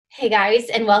Hey guys,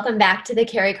 and welcome back to the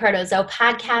Carrie Cardozo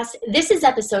podcast. This is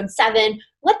episode 7.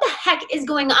 What the heck is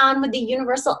going on with the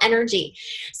universal energy?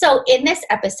 So in this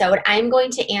episode, I'm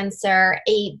going to answer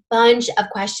a bunch of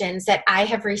questions that I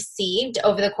have received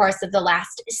over the course of the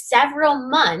last several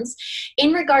months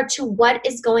in regard to what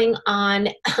is going on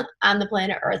the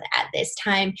planet Earth at this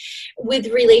time with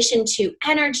relation to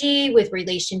energy, with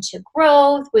relation to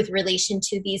growth, with relation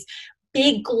to these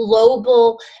big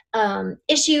global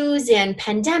issues and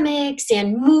pandemics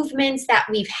and movements that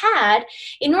we've had,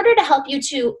 in order to help you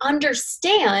to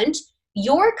understand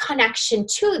your connection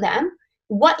to them,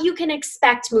 what you can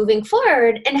expect moving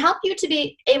forward, and help you to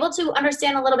be able to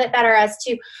understand a little bit better as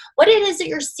to what it is that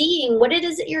you're seeing, what it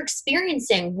is that you're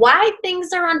experiencing, why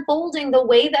things are unfolding the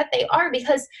way that they are,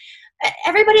 because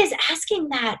everybody's asking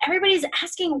that. Everybody's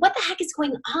asking, what the heck is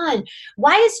going on?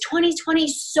 Why is 2020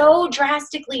 so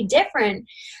drastically different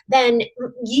than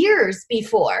years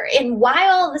before? And why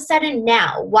all of a sudden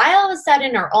now? Why all of a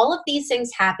sudden are all of these things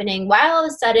happening? Why all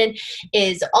of a sudden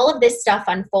is all of this stuff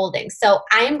unfolding? So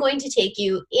I am going to take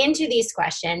you into these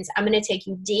questions. I'm going to take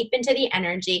you deep into the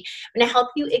energy. I'm going to help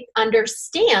you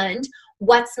understand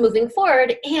what's moving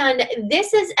forward. And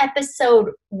this is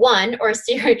episode 1, or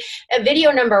series,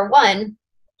 video number 1,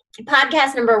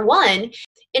 podcast number 1,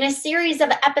 in a series of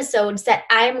episodes that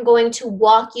I'm going to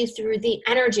walk you through the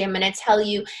energy. I'm going to tell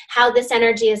you how this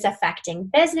energy is affecting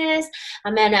business.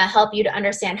 I'm going to help you to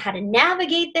understand how to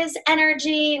navigate this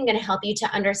energy. I'm going to help you to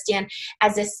understand,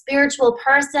 as a spiritual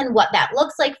person, what that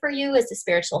looks like for you as a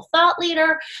spiritual thought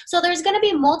leader. So there's going to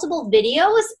be multiple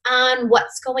videos on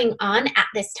what's going on at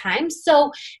this time. So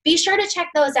be sure to check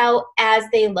those out as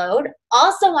they load.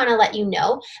 Also want to let you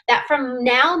know that from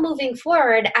now moving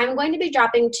forward, I'm going to be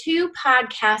dropping 2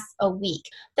 podcasts a week.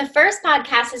 The first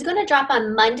podcast is going to drop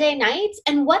on Monday nights,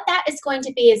 and what that is going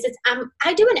to be is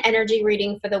I do an energy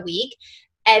reading for the week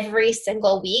every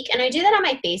single week, and I do that on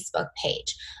my Facebook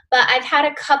page. But I've had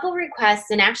a couple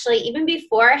requests, and actually even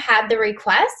before I had the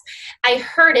request, I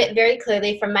heard it very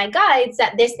clearly from my guides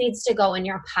that this needs to go in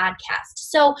your podcast.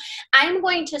 So I'm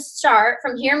going to start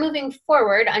from here moving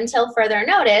forward until further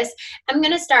notice. I'm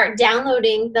going to start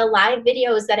downloading the live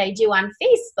videos that I do on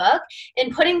Facebook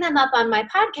and putting them up on my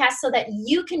podcast so that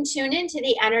you can tune into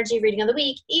the energy reading of the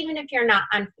week, even if you're not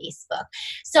on Facebook.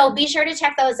 So be sure to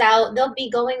check those out. They'll be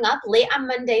going up late on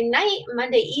Monday night,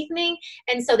 Monday evening,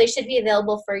 and so they should be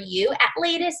available for you at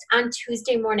latest on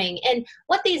Tuesday morning. And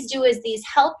what these do is these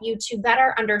help you to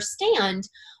better understand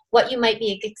what you might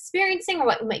be experiencing or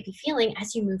what you might be feeling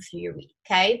as you move through your week,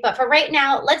 okay? But for right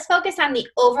now, let's focus on the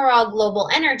overall global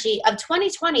energy of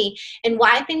 2020 and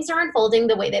why things are unfolding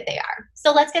the way that they are.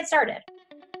 So let's get started.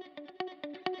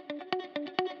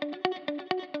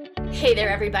 Hey there,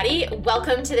 everybody.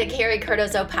 Welcome to the Carrie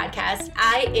Cardozo podcast.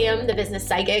 I am the business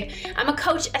psychic. I'm a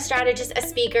coach, a strategist, a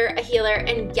speaker, a healer,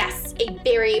 and yes, a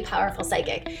very powerful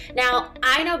psychic. Now,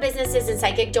 I know businesses and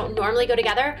psychic don't normally go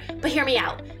together, but hear me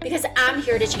out, because I'm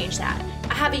here to change that.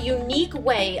 I have a unique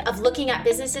way of looking at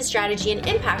business's strategy and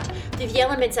impact through the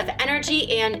elements of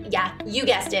energy and, yeah, you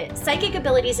guessed it, psychic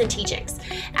abilities and teachings.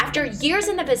 After years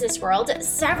in the business world,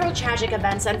 several tragic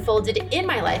events unfolded in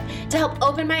my life to help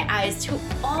open my eyes to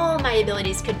all my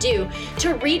abilities could do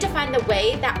to redefine the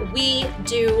way that we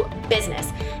do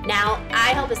business. Now, I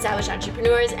help established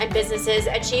entrepreneurs and businesses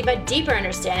achieve a deeper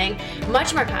understanding,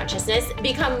 much more consciousness,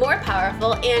 become more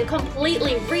powerful, and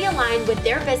completely realign with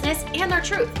their business and their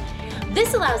truth.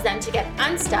 This allows them to get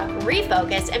unstuck,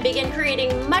 refocused, and begin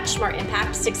creating much more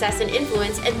impact, success, and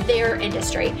influence in their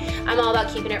industry. I'm all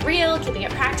about keeping it real, keeping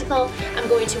it practical. I'm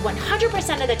going to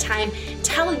 100% of the time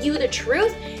tell you the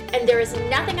truth, and there is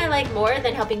nothing I like more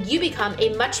than helping you become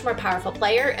a much more powerful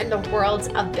player in the worlds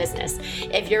of business.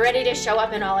 If you're ready to show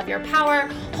up in all of your power,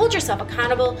 hold yourself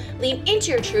accountable, lean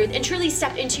into your truth, and truly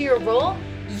step into your role,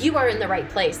 you are in the right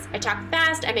place. I talk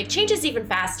fast, I make changes even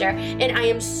faster, and I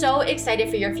am so excited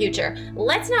for your future.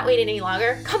 Let's not wait any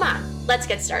longer. Come on, let's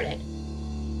get started.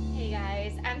 Hey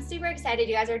guys, I'm super excited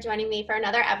you guys are joining me for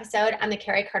another episode on the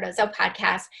Carrie Cardozo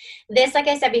podcast. This, like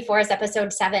I said before, is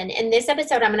episode 7. In this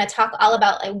episode, I'm going to talk all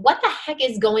about what the heck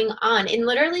is going on. And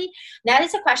literally, that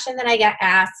is a question that I get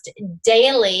asked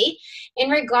daily in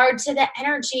regard to the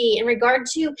energy, in regard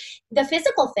to the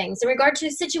physical things, in regard to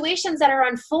situations that are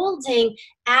unfolding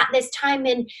at this time,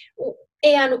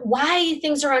 and why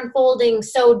things are unfolding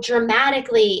so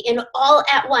dramatically and all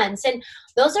at once. And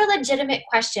those are legitimate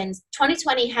questions.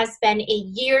 2020 has been a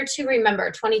year to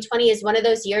remember. 2020 is one of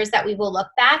those years that we will look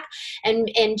back and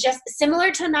just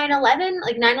similar to 9/11,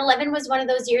 like 9/11 was one of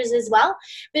those years as well,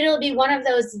 but it'll be one of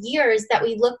those years that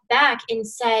we look back and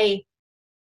say,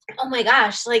 oh my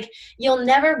gosh, like you'll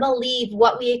never believe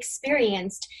what we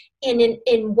experienced in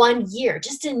 1 year,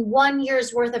 just in 1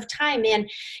 year's worth of time. And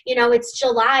it's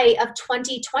July of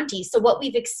 2020, so what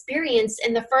we've experienced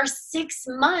in the first 6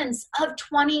 months of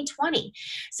 2020.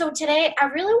 So today I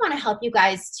really want to help you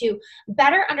guys to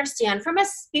better understand from a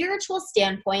spiritual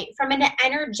standpoint, from an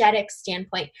energetic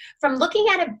standpoint, from looking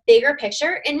at a bigger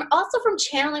picture, and also from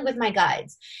channeling with my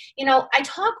guides. I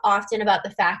talk often about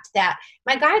the fact that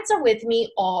my guides are with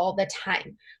me all the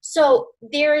time. So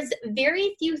there's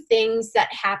very few things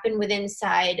that happen within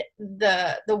inside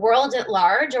the world at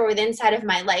large or within inside of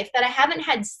my life that I haven't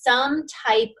had some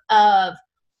type of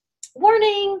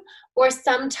warning or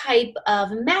some type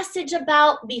of message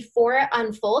about before it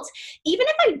unfolds, even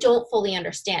if I don't fully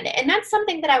understand it. And that's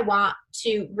something that I want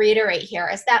to reiterate here,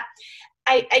 is that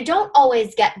I don't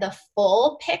always get the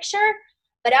full picture,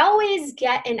 but I always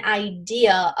get an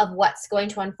idea of what's going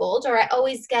to unfold, or I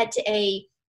always get a,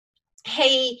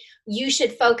 hey, you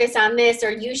should focus on this,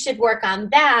 or you should work on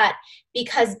that,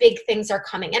 because big things are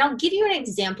coming. And I'll give you an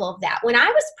example of that. When I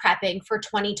was prepping for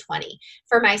 2020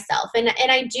 for myself, and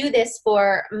I do this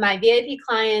for my VIP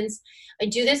clients, I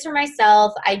do this for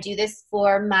myself, I do this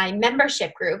for my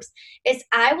membership groups, is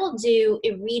I will do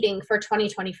a reading for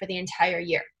 2020 for the entire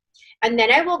year. And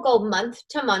then I will go month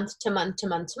to month to month to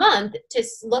month to month to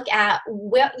look at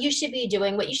what you should be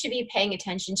doing, what you should be paying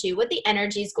attention to, what the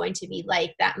energy is going to be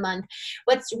like that month,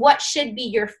 what should be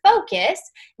your focus,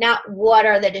 not what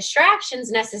are the distractions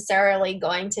necessarily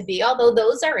going to be, although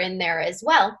those are in there as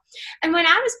well. And when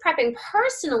I was prepping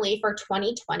personally for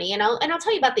 2020, and I'll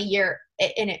tell you about the year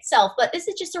in itself, but this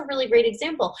is just a really great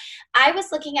example. I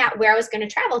was looking at where I was going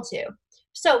to travel to.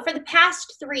 So for the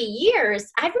past 3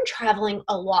 years, I've been traveling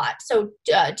a lot. So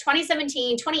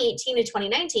 2017, 2018, and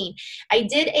 2019, I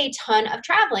did a ton of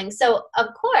traveling. So of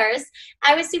course,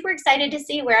 I was super excited to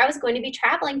see where I was going to be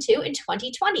traveling to in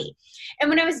 2020. And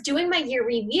when I was doing my year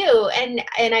review and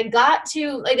I got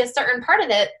to like a certain part of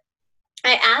it,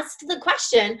 I asked the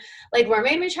question, like, where am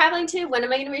I going to be traveling to? When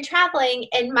am I going to be traveling?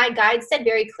 And my guide said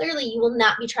very clearly, you will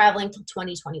not be traveling till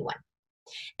 2021.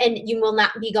 And you will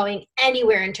not be going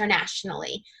anywhere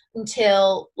internationally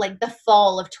until like the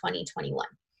fall of 2021.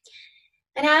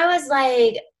 And I was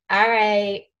like, all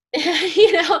right.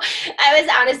 I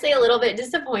was honestly a little bit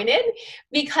disappointed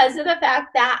because of the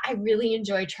fact that I really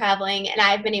enjoy traveling, and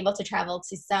I've been able to travel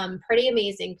to some pretty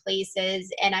amazing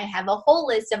places, and I have a whole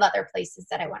list of other places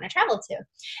that I want to travel to,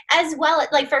 as well,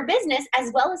 like for business as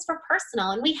well as for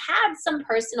personal. And we had some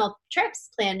personal trips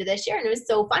planned this year, and it was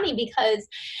so funny because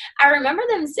I remember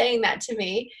them saying that to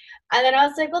me. And then I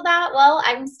was like, well,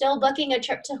 I'm still booking a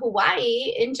trip to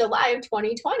Hawaii in July of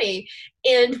 2020.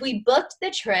 And we booked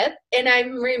the trip. And I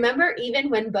remember even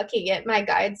when booking it, my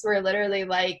guides were literally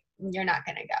like, you're not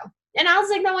going to go. And I was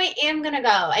like, no, I am going to go.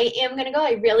 I am going to go.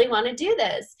 I really want to do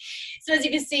this. So as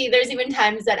you can see, there's even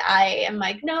times that I am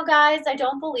like, no, guys, I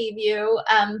don't believe you.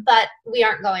 But we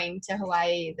aren't going to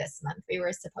Hawaii this month. We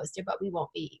were supposed to, but we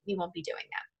won't be doing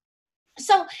that.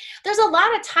 So there's a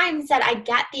lot of times that I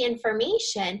get the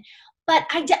information, but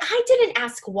I didn't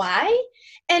ask why.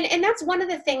 And that's one of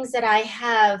the things that I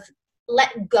have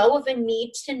let go of a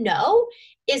need to know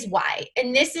is why.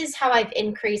 And this is how I've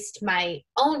increased my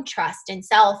own trust in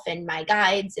self and my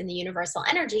guides and the universal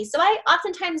energy. So I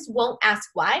oftentimes won't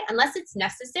ask why unless it's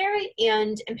necessary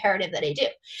and imperative that I do.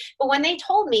 But when they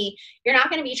told me you're not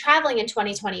going to be traveling in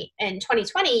 2020,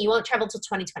 you won't travel till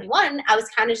 2021, I was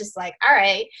kind of just like, all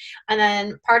right. And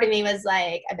then part of me was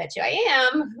like, I bet you I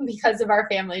am, because of our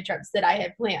family trips that I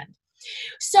had planned.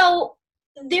 So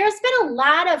there's been a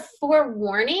lot of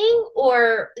forewarning,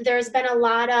 or there's been a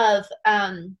lot of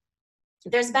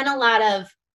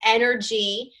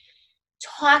energy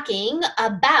talking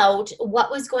about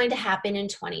what was going to happen in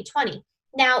 2020.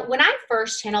 Now, when I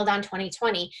first channeled on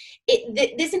 2020,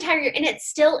 this entire year, and it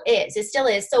still is.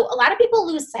 So a lot of people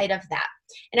lose sight of that.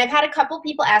 And I've had a couple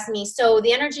people ask me, so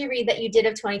the energy read that you did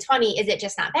of 2020, is it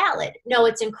just not valid? No,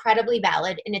 it's incredibly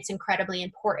valid, and it's incredibly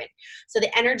important. So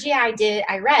the energy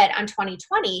I read on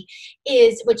 2020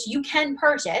 is, which you can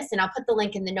purchase, and I'll put the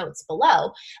link in the notes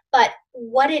below, but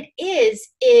what it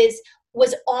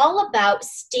was all about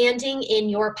standing in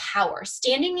your power,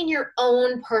 standing in your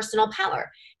own personal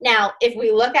power. Now, if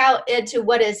we look out into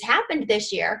what has happened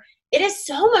this year, it is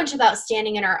so much about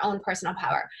standing in our own personal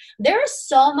power. There is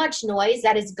so much noise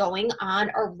that is going on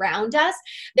around us.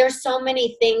 There's so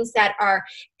many things that are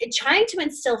trying to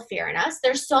instill fear in us.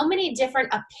 There's so many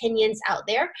different opinions out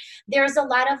there. There's a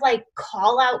lot of like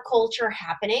call out culture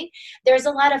happening. There's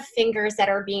a lot of fingers that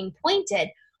are being pointed.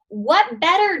 What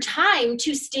better time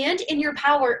to stand in your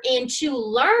power and to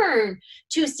learn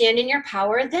to stand in your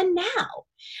power than now?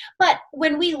 But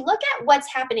when we look at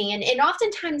what's happening, and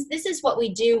oftentimes this is what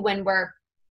we do when we're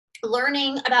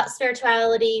learning about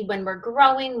spirituality, when we're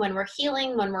growing, when we're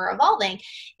healing, when we're evolving,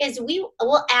 is we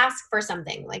will ask for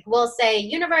something. Like we'll say,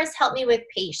 universe, help me with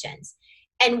patience.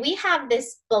 And we have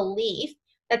this belief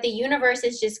that the universe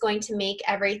is just going to make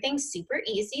everything super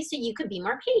easy so you could be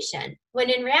more patient, when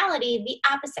in reality, the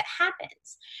opposite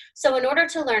happens. So in order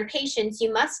to learn patience,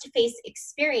 you must face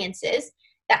experiences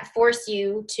that force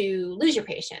you to lose your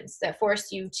patience, that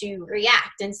force you to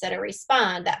react instead of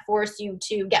respond, that force you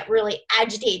to get really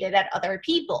agitated at other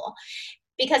people,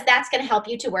 because that's going to help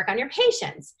you to work on your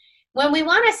patience. When we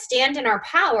want to stand in our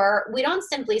power, we don't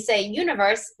simply say,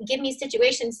 universe, give me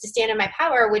situations to stand in my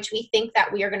power, which we think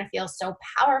that we are going to feel so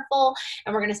powerful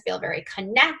and we're going to feel very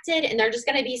connected and they're just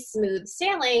going to be smooth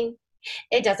sailing.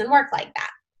 It doesn't work like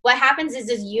that. What happens is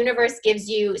this universe gives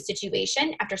you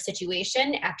situation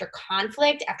after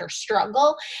conflict, after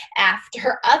struggle,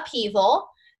 after upheaval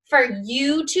for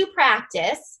you to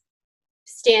practice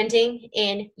standing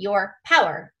in your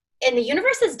power. And the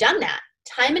universe has done that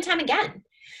time and time again.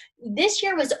 This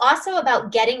year was also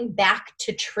about getting back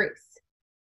to truth.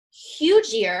 Huge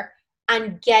year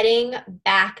on getting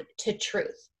back to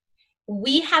truth.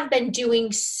 We have been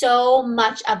doing so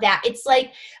much of that. It's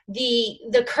like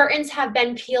the curtains have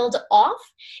been peeled off.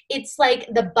 It's like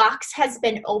the box has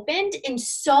been opened in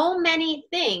so many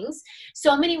things,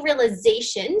 so many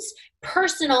realizations,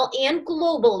 personal and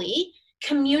globally,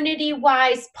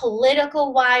 community-wise,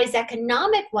 political-wise,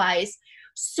 economic-wise.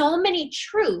 So many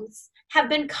truths have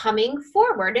been coming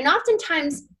forward. And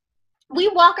oftentimes we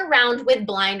walk around with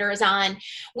blinders on.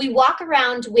 We walk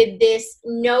around with this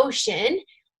notion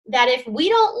that if we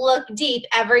don't look deep,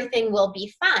 everything will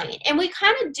be fine. And we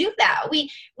kind of do that. We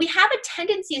have a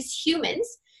tendency as humans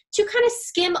to kind of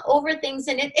skim over things,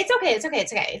 and it's okay.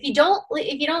 If you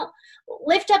don't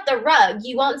lift up the rug,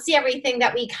 you won't see everything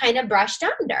that we kind of brushed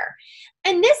under.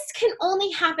 And this can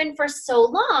only happen for so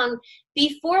long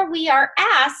before we are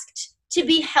asked to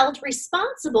be held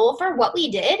responsible for what we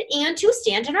did and to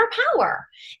stand in our power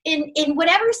in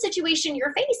whatever situation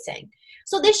you're facing.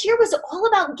 So this year was all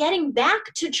about getting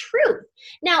back to truth.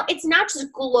 Now, it's not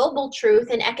just global truth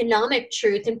and economic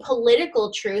truth and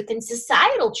political truth and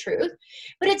societal truth,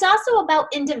 but it's also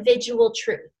about individual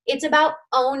truth. It's about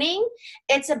owning,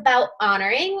 it's about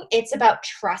honoring, it's about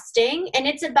trusting, and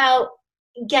it's about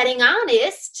getting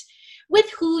honest with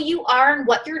who you are and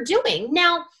what you're doing.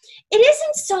 Now, it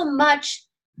isn't so much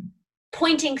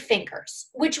pointing fingers,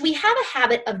 which we have a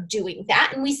habit of doing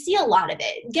that, and we see a lot of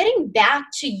it. Getting back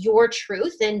to your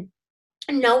truth and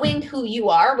knowing who you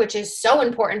are, which is so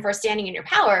important for standing in your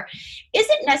power,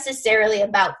 isn't necessarily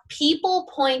about people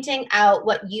pointing out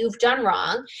what you've done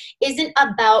wrong, isn't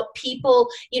about people,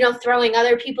 throwing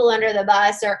other people under the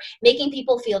bus or making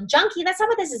people feel junky. That's not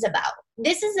what this is about.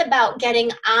 This is about getting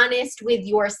honest with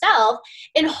yourself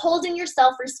and holding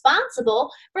yourself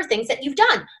responsible for things that you've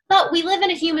done. But we live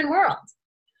in a human world.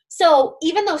 So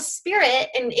even though spirit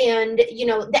and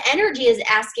the energy is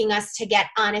asking us to get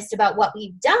honest about what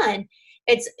we've done,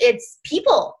 it's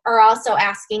people are also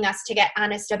asking us to get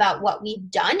honest about what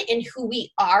we've done and who we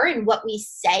are and what we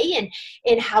say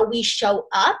and how we show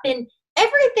up and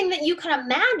everything that you can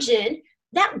imagine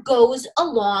that goes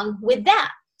along with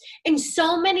that. And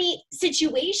so many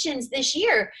situations this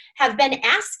year have been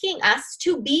asking us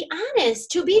to be honest,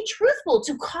 to be truthful,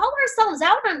 to call ourselves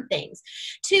out on things,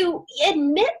 to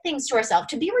admit things to ourselves,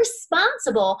 to be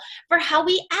responsible for how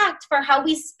we act, for how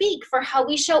we speak, for how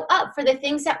we show up, for the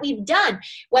things that we've done,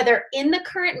 whether in the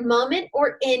current moment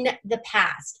or in the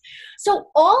past.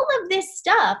 So all of this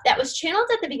stuff that was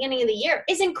channeled at the beginning of the year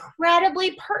is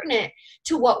incredibly pertinent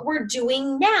to what we're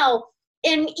doing now.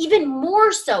 And even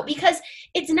more so, because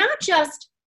it's not just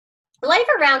life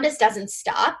around us doesn't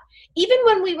stop. Even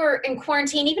when we were in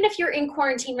quarantine, even if you're in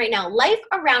quarantine right now, life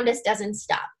around us doesn't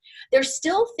stop. There's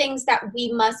still things that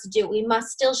we must do. We must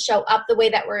still show up the way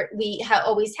that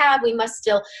always have. We must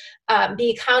still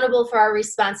be accountable for our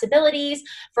responsibilities.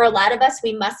 For a lot of us,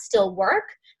 we must still work.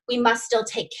 We must still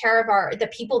take care of the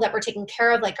people that we're taking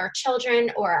care of, like our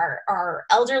children or our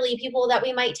elderly people that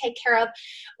we might take care of.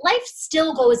 Life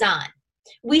still goes on.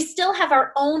 We still have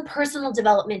our own personal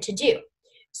development to do.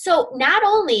 So not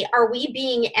only are we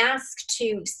being asked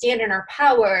to stand in our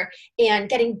power and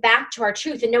getting back to our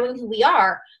truth and knowing who we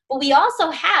are, but we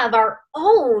also have our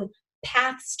own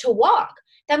paths to walk.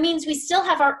 That means we still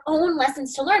have our own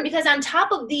lessons to learn, because on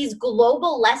top of these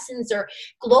global lessons or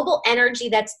global energy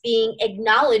that's being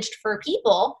acknowledged for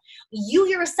people, you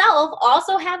yourself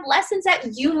also have lessons that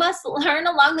you must learn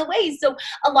along the way. So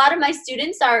a lot of my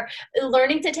students are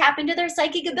learning to tap into their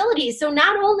psychic abilities. So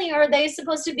not only are they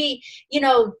supposed to be,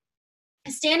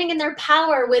 standing in their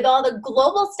power with all the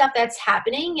global stuff that's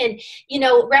happening and,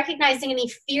 recognizing any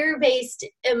fear-based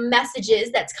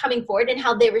messages that's coming forward and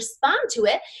how they respond to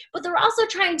it, but they're also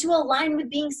trying to align with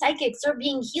being psychics or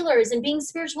being healers and being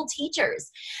spiritual teachers.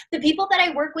 The people that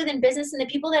I work with in business and the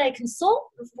people that I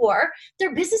consult for,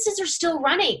 their businesses are still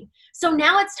running. So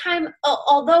now it's time,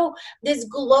 although this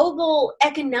global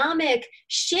economic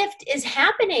shift is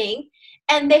happening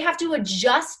and they have to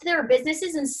adjust their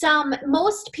businesses, and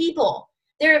most people,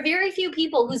 there are very few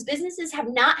people whose businesses have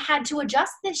not had to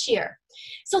adjust this year.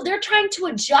 So they're trying to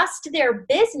adjust their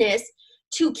business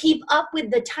to keep up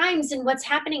with the times and what's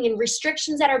happening and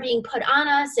restrictions that are being put on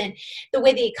us and the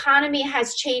way the economy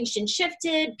has changed and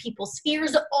shifted, people's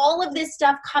fears, all of this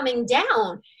stuff coming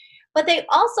down. But they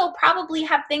also probably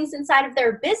have things inside of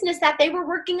their business that they were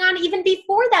working on even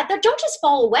before that don't just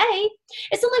fall away.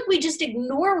 It's not like we just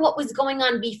ignore what was going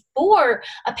on before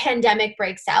a pandemic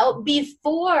breaks out,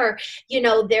 before,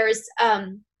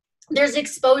 there's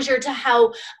exposure to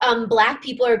how Black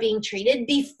people are being treated,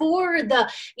 before the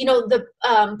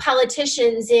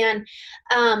politicians and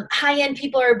high-end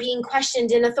people are being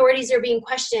questioned and authorities are being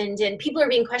questioned and people are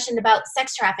being questioned about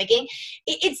sex trafficking.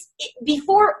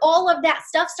 Before all of that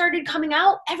stuff started coming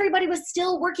out, everybody was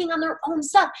still working on their own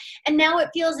stuff. And now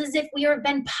it feels as if we have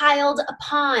been piled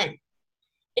upon.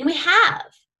 And we have.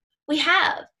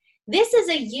 This is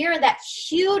a year that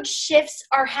huge shifts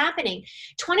are happening.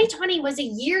 2020 was a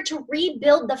year to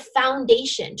rebuild the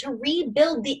foundation, to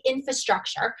rebuild the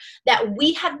infrastructure that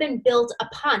we have been built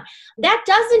upon. That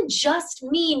doesn't just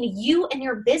mean you and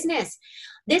your business.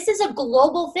 This is a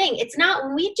global thing. It's not,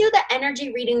 when we do the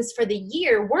energy readings for the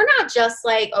year, we're not just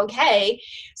like, okay,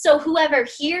 so whoever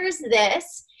hears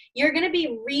this, you're going to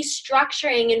be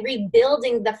restructuring and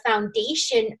rebuilding the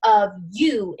foundation of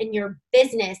you and your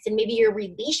business and maybe your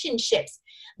relationships.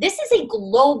 This is a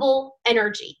global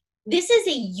energy. This is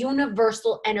a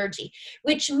universal energy,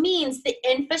 which means the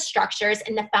infrastructures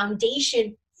and the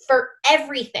foundation for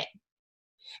everything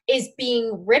is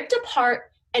being ripped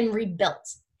apart and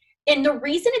rebuilt. And the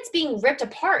reason it's being ripped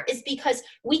apart is because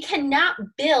we cannot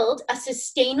build a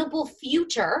sustainable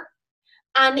future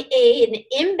on an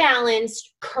imbalanced,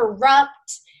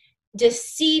 corrupt,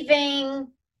 deceiving,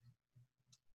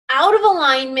 out of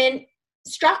alignment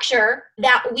structure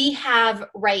that we have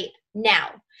right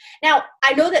now. Now,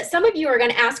 I know that some of you are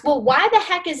going to ask, well, why the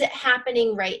heck is it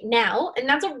happening right now? And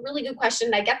that's a really good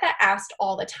question. I get that asked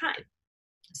all the time.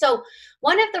 So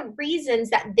one of the reasons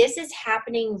that this is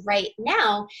happening right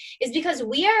now is because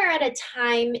we are at a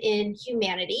time in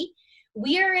humanity.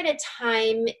 We are at a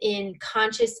time in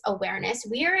conscious awareness.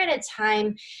 We are at a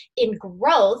time in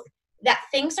growth that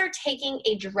things are taking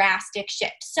a drastic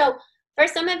shift. So for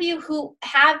some of you who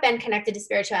have been connected to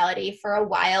spirituality for a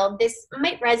while, this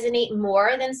might resonate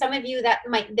more than some of you that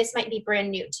this might be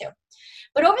brand new to.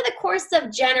 But over the course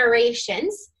of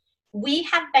generations, we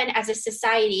have been, as a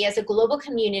society, as a global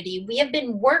community, we have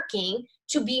been working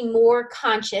to be more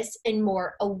conscious and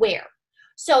more aware.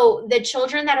 So the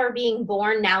children that are being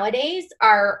born nowadays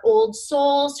are old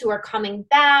souls who are coming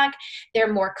back.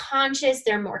 They're more conscious.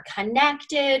 They're more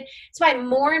connected. That's why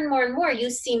more and more and more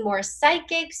you see more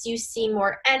psychics. You see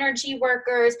more energy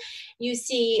workers. You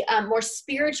see more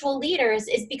spiritual leaders,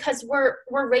 is because we're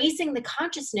raising the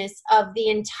consciousness of the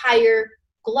entire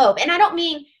globe. And I don't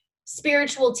mean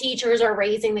spiritual teachers are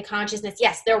raising the consciousness.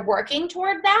 Yes, they're working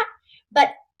toward that, but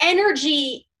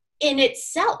energy in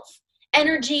itself,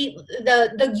 energy,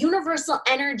 the universal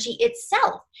energy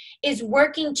itself is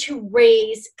working to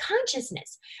raise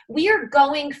consciousness. We are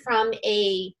going from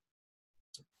a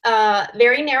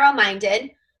very narrow-minded,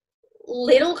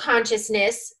 little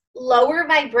consciousness, lower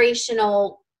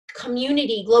vibrational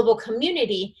community, global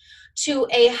community, to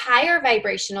a higher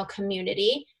vibrational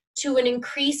community, to an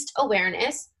increased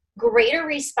awareness, greater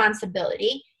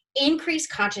responsibility, increased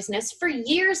consciousness. For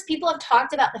years, people have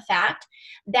talked about the fact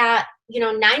that,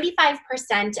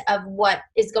 95% of what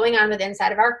is going on within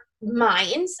inside of our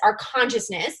minds, our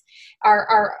consciousness,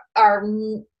 our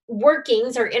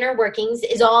workings, our inner workings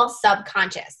is all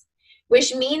subconscious,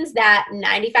 which means that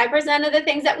 95% of the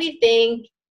things that we think,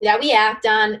 that we act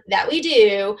on, that we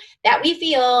do, that we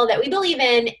feel, that we believe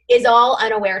in is all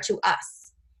unaware to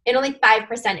us. And only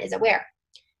 5% is aware.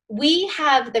 We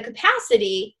have the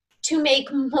capacity to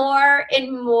make more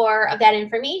and more of that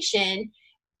information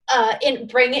and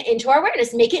bring it into our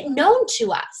awareness, make it known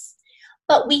to us.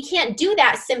 But we can't do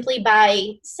that simply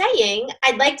by saying,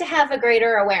 I'd like to have a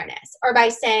greater awareness, or by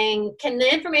saying, can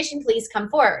the information please come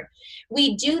forward?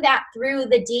 We do that through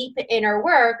the deep inner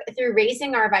work, through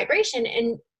raising our vibration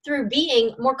and through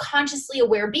being more consciously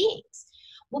aware beings.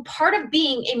 Well, part of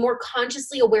being a more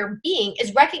consciously aware being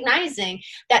is recognizing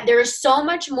that there is so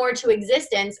much more to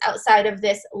existence outside of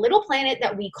this little planet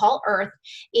that we call Earth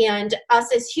and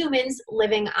us as humans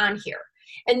living on here.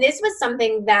 And this was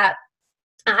something that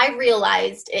I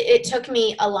realized, it took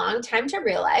me a long time to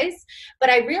realize,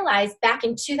 but I realized back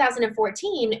in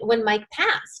 2014 when Mike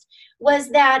passed, was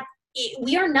that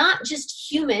we are not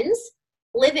just humans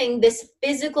living this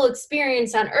physical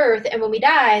experience on Earth, and when we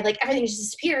die, like everything just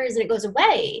disappears and it goes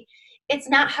away. It's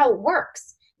not how it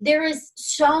works. There is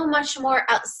so much more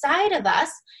outside of us,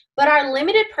 but our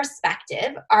limited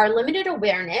perspective, our limited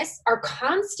awareness, our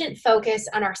constant focus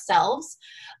on ourselves,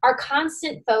 our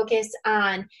constant focus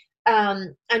on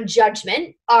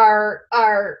judgment,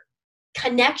 our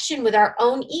connection with our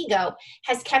own ego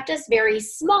has kept us very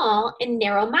small and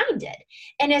narrow-minded,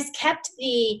 and has kept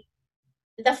the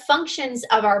functions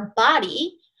of our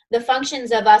body, the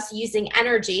functions of us using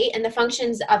energy, and the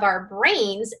functions of our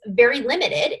brains very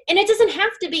limited, and it doesn't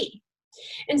have to be.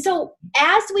 And so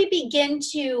as we begin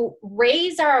to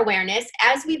raise our awareness,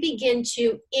 as we begin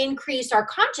to increase our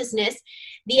consciousness,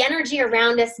 the energy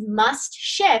around us must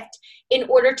shift in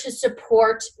order to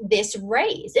support this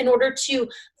raise, in order to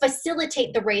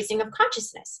facilitate the raising of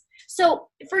consciousness. So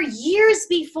for years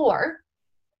before,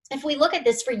 if we look at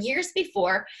this, for years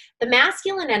before, the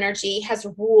masculine energy has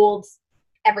ruled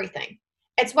everything.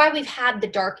 It's why we've had the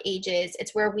dark ages.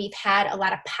 It's where we've had a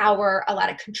lot of power, a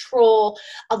lot of control,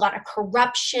 a lot of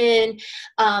corruption,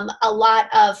 a lot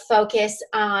of focus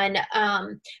on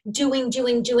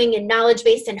doing, and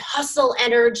knowledge-based and hustle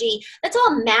energy. That's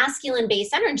all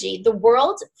masculine-based energy. The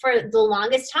world, for the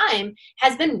longest time,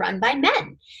 has been run by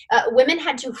men. Women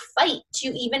had to fight to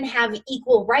even have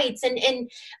equal rights, and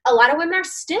a lot of women are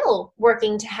still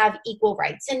working to have equal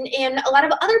rights, and a lot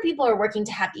of other people are working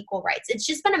to have equal rights. It's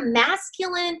just been a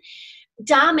masculine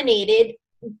dominated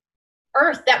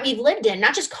earth that we've lived in,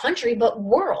 not just country, but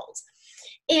world.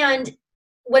 And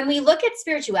when we look at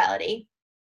spirituality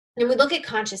and we look at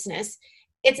consciousness,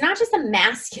 it's not just a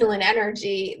masculine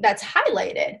energy that's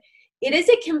highlighted. It is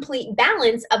a complete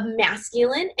balance of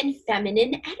masculine and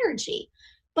feminine energy.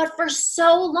 But for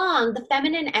so long, the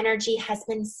feminine energy has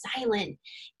been silent.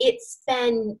 It's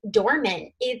been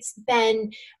dormant. It's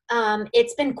been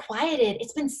quieted.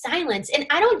 It's been silenced. And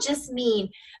I don't just mean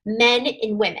men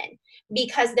and women,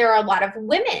 because there are a lot of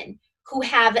women who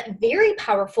have very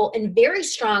powerful and very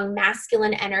strong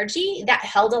masculine energy that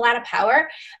held a lot of power,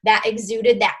 that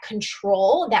exuded that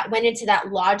control, that went into that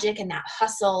logic and that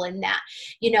hustle and that,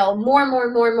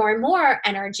 more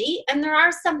energy. And there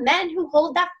are some men who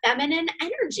hold that feminine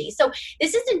energy. So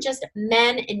this isn't just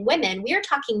men and women. We are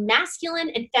talking masculine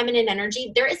and feminine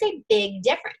energy. There is a big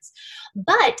difference.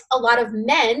 But a lot of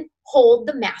men hold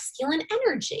the masculine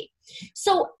energy.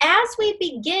 So as we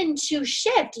begin to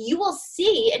shift, you will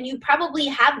see, and you probably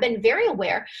have been very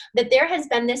aware, that there has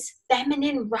been this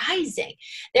feminine rising.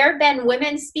 There have been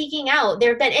women speaking out. There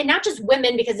have been, and not just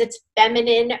women because it's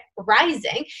feminine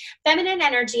rising. Feminine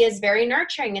energy is very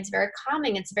nurturing. It's very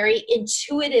calming. It's very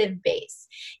intuitive based.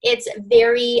 It's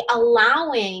very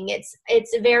allowing.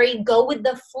 It's very go with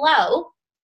the flow.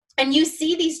 And you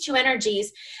see these two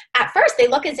energies, at first they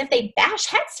look as if they bash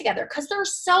heads together because they're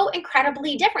so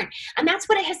incredibly different. And that's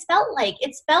what it has felt like.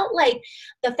 It's felt like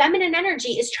the feminine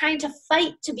energy is trying to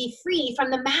fight to be free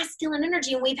from the masculine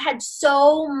energy. And we've had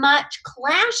so much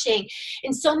clashing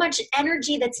and so much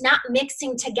energy that's not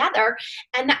mixing together.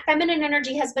 And that feminine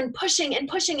energy has been pushing and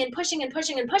pushing and pushing and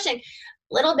pushing and pushing.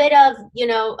 Little bit of,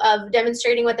 of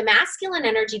demonstrating what the masculine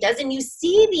energy does. And you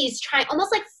see these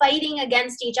almost like fighting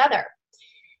against each other.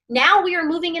 Now we are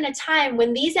moving in a time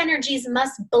when these energies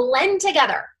must blend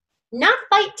together, not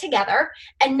fight together,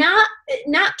 and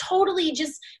not totally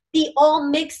just be all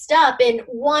mixed up and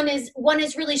one is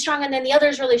really strong and then the other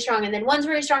is really strong and then one's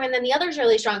really strong and then the other's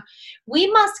really strong. We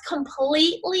must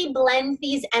completely blend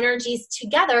these energies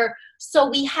together so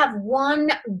we have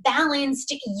one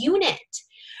balanced unit.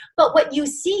 But what you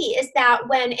see is that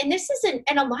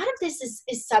and a lot of this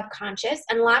is subconscious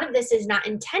and a lot of this is not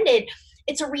intended,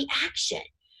 it's a reaction.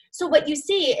 So what you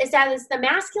see is that as the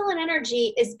masculine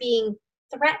energy is being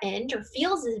threatened or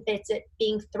feels as if it's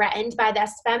being threatened by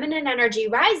this feminine energy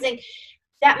rising,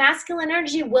 that masculine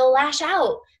energy will lash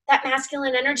out. That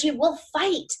masculine energy will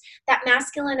fight. That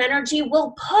masculine energy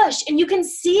will push. And you can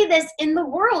see this in the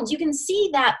world. You can see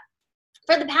that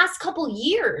For the past couple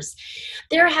years,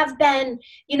 there have been,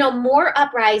 more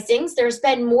uprisings. There's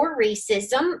been more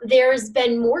racism. There's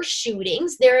been more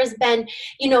shootings. There has been,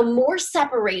 more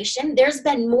separation. There's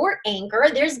been more anger.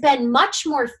 There's been much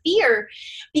more fear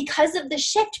because of the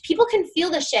shift. People can feel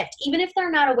the shift. Even if they're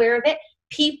not aware of it,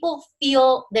 people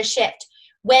feel the shift.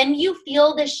 When you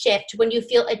feel the shift, when you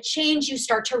feel a change, you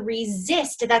start to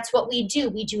resist. That's what we do.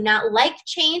 We do not like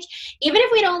change. Even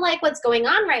if we don't like what's going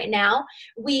on right now,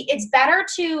 it's better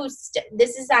to,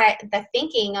 this is the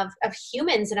thinking of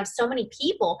humans and of so many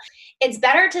people, it's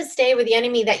better to stay with the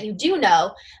enemy that you do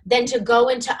know than to go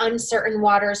into uncertain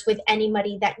waters with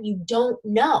anybody that you don't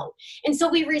know. And so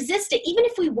we resist it, even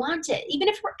if we want it, even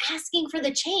if we're asking for the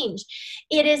change.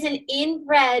 It is an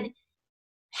inbred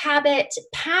habit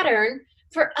pattern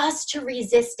for us to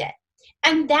resist it.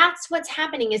 And that's what's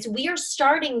happening is we are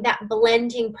starting that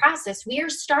blending process. We are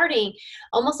starting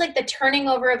almost like the turning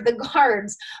over of the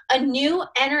guards. A new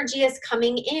energy is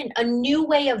coming in. A new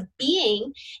way of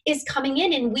being is coming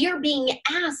in, and we are being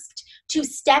asked to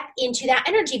step into that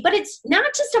energy. But it's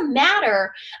not just a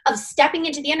matter of stepping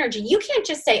into the energy. You can't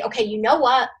just say, okay, you know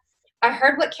what? I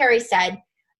heard what Carrie said,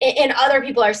 and other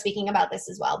people are speaking about this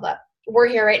as well, but we're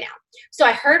here right now. So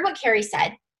I heard what Carrie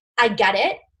said. I get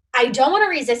it. I don't want to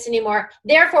resist anymore.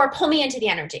 Therefore, pull me into the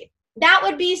energy. That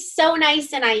would be so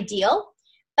nice and ideal.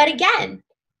 But again,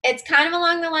 it's kind of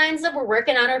along the lines of we're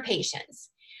working on our patience.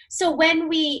 So when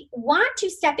we want to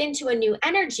step into a new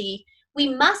energy,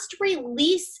 we must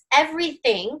release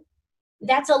everything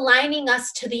that's aligning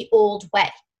us to the old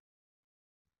way.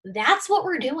 That's what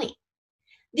we're doing.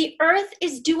 The earth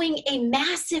is doing a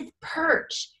massive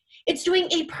purge. It's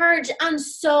doing a purge on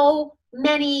so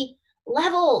many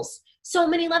levels.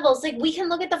 Like we can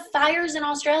look at the fires in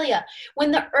Australia.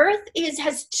 When the earth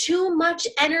has too much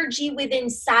energy within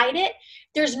inside it,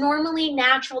 there's normally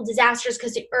natural disasters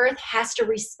because the earth has to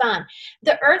respond.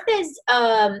 The earth is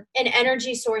an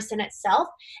energy source in itself.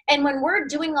 And when we're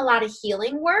doing a lot of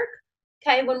healing work,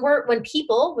 okay, when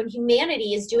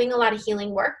humanity is doing a lot of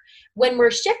healing work, when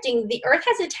we're shifting, the earth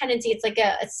has a tendency, it's like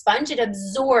a sponge, it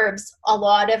absorbs a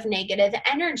lot of negative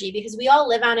energy because we all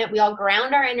live on it. We all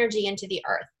ground our energy into the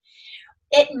earth.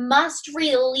 It must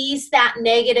release that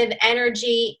negative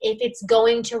energy if it's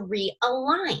going to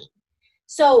realign.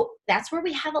 So that's where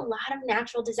we have a lot of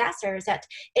natural disasters that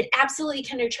it absolutely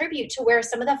can attribute to where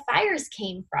some of the fires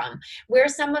came from, where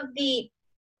some of the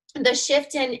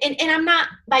shift and I'm not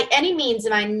by any means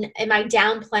am I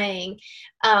downplaying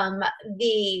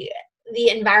the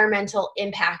environmental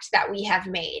impact that we have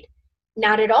made.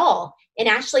 Not at all. And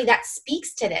actually that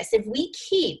speaks to this. If we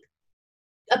keep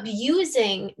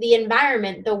abusing the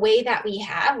environment the way that we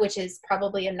have, which is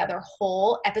probably another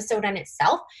whole episode on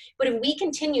itself, but if we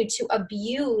continue to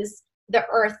abuse the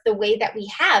earth the way that we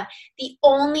have, the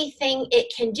only thing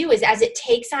it can do is as it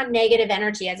takes on negative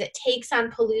energy, as it takes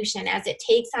on pollution, as it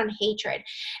takes on hatred,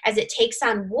 as it takes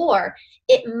on war,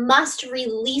 it must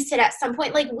release it at some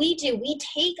point like we do. We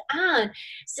take on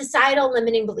societal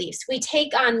limiting beliefs. We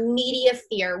take on media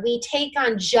fear. We take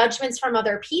on judgments from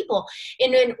other people.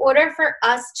 And in order for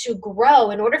us to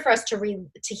grow, in order for us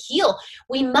to heal,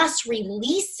 we must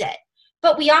release it.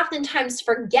 But we oftentimes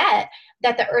forget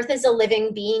that the earth is a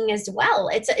living being as well.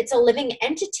 It's a living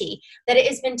entity, that it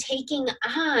has been taking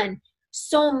on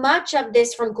so much of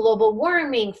this from global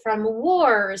warming, from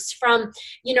wars, from,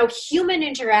 human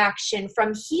interaction,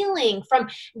 from healing, from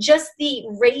just the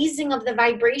raising of the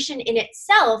vibration in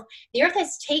itself. The earth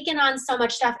has taken on so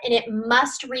much stuff and it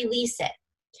must release it.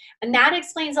 And that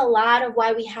explains a lot of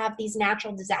why we have these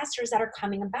natural disasters that are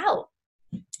coming about.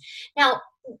 Now,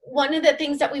 one of the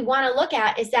things that we want to look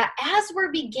at is that as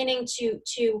we're beginning to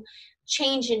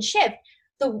change and shift,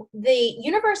 the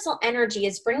universal energy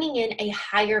is bringing in a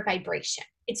higher vibration.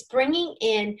 It's bringing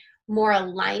in more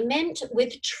alignment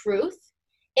with truth.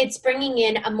 It's bringing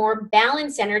in a more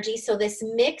balanced energy. So this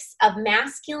mix of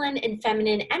masculine and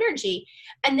feminine energy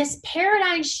and this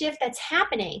paradigm shift that's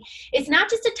happening, it's not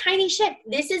just a tiny shift.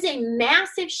 This is a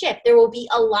massive shift. There will be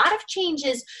a lot of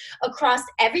changes across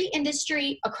every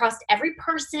industry, across every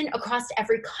person, across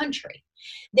every country.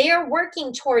 They are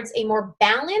working towards a more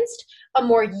balanced, a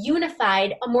more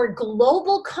unified, a more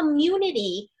global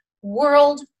community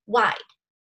worldwide.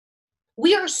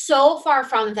 We are so far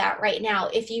from that right now.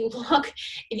 If you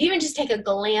even just take a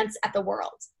glance at the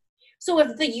world. So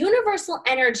if the universal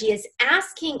energy is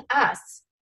asking us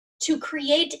to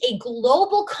create a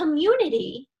global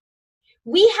community,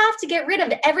 we have to get rid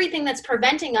of everything that's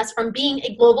preventing us from being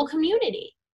a global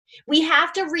community. We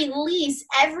have to release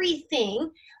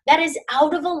everything that is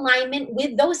out of alignment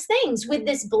with those things, with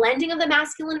this blending of the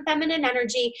masculine and feminine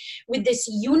energy, with this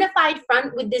unified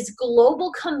front, with this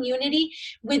global community,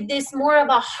 with this more of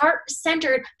a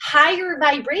heart-centered, higher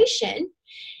vibration.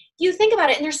 You think about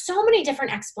it, and there's so many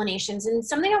different explanations. And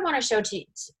something I want to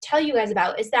tell you guys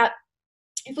about is that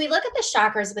if we look at the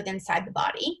chakras within inside the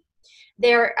body,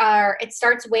 it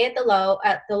starts way at the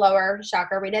lower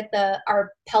chakra, right at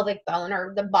our pelvic bone,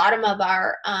 or the bottom of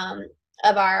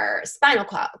our spinal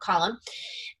column,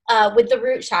 with the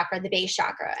root chakra, the base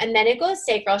chakra, and then it goes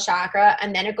sacral chakra,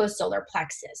 and then it goes solar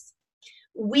plexus.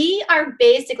 We are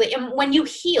basically, and when you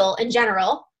heal in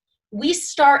general, we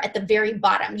start at the very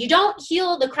bottom. You don't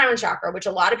heal the crown chakra, which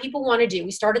a lot of people want to do.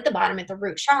 We start at the bottom at the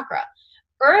root chakra.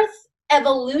 Earth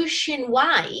evolution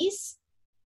wise,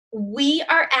 we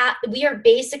are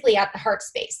basically at the heart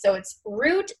space. So it's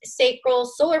root, sacral,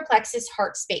 solar plexus,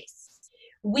 heart space.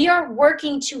 We are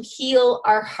working to heal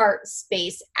our heart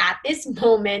space at this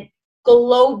moment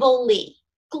globally.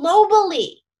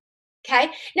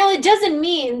 Okay. Now, it doesn't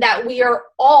mean that we are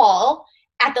all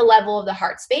at the level of the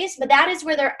heart space, but that is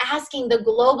where they're asking the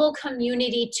global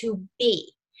community to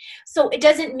be. So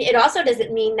it also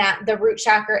doesn't mean that the root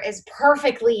chakra is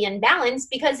perfectly in balance,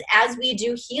 because as we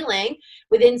do healing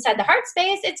inside the heart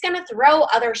space, it's going to throw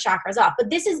other chakras off. But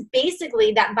this is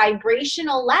basically that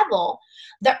vibrational level.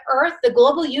 The earth, the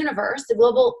global universe, the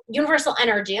global universal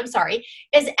energy,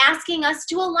 is asking us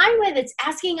to align with. It's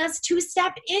asking us to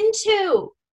step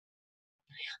into.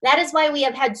 That is why we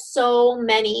have had so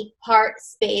many heart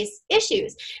space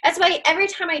issues. That's why every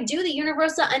time I do the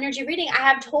universal energy reading, I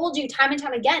have told you time and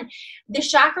time again, the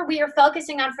chakra we are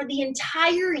focusing on for the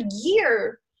entire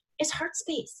year is heart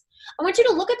space. I want you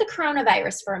to look at the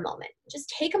coronavirus for a moment. Just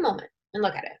take a moment and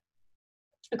look at it.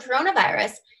 The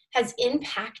coronavirus has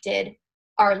impacted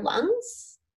our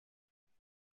lungs,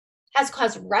 has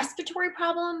caused respiratory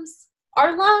problems.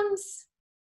 Our lungs,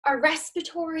 our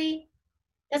respiratory,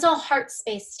 that's all heart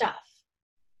space stuff.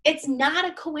 It's not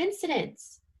a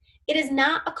coincidence. It is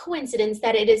not a coincidence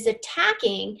that it is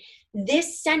attacking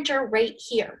this center right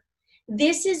here.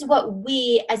 This is what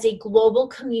we as a global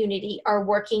community are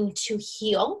working to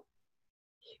heal,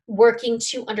 working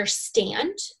to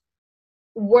understand,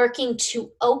 working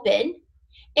to open,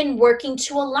 and working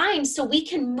to align so we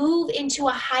can move into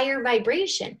a higher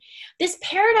vibration. This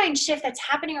paradigm shift that's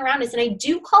happening around us, and I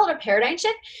do call it a paradigm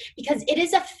shift because it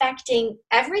is affecting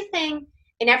everything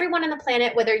and everyone on the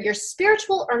planet, whether you're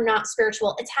spiritual or not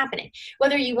spiritual, it's happening.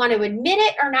 Whether you want to admit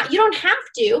it or not, you don't have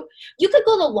to. You could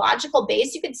go the logical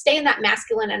base. You could stay in that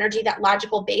masculine energy, that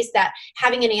logical base, that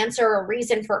having an answer or a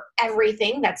reason for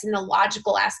everything that's in the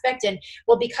logical aspect. And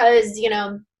well, because,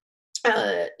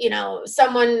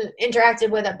 someone interacted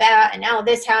with a bat and now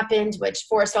this happened, which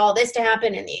forced all this to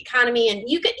happen in the economy. And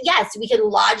we can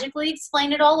logically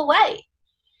explain it all away,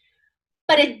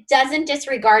 but it doesn't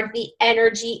disregard the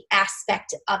energy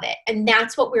aspect of it. And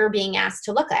that's what we're being asked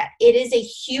to look at. It is a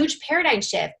huge paradigm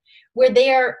shift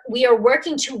where we are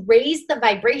working to raise the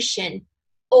vibration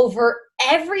over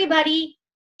everybody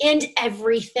and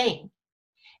everything.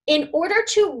 In order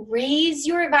to raise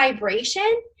your vibration,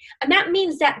 and that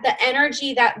means that the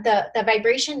energy, that the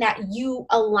vibration that you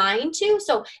align to,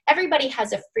 so everybody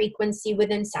has a frequency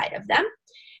within inside of them,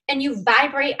 and you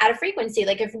vibrate at a frequency.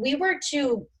 Like if we were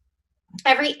to,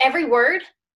 every word,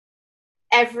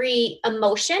 every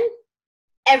emotion,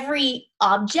 every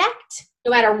object,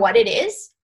 no matter what it is,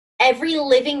 every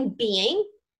living being,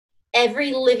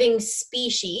 every living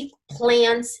species,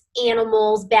 plants,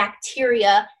 animals,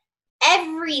 bacteria,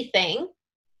 everything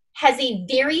has a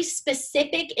very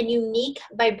specific and unique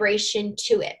vibration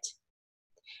to it.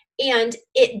 And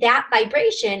that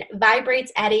vibration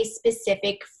vibrates at a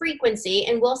specific frequency,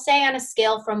 and we'll say on a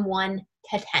scale from 1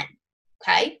 to 10,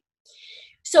 okay?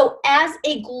 So as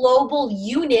a global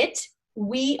unit,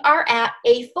 we are at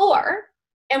a 4,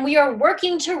 and we are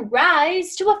working to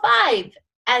rise to a 5,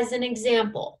 as an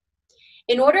example.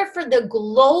 In order for the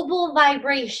global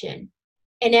vibration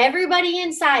and everybody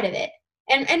inside of it,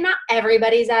 and not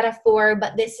everybody's at a 4,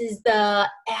 but this is the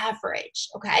average,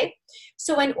 okay?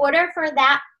 So in order for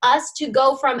us to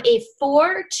go from a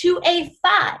 4 to a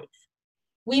 5,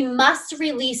 we must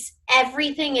release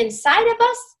everything inside of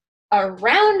us,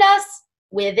 around us,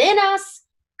 within us,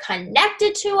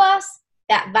 connected to us,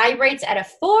 that vibrates at a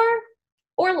 4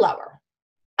 or lower.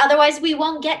 Otherwise, we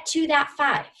won't get to that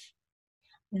 5.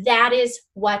 That is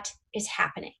what is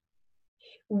happening.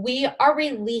 We are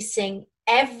releasing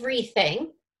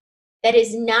everything that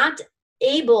is not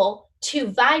able to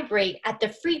vibrate at the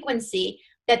frequency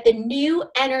that the new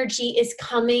energy is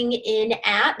coming in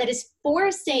at, that is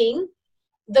forcing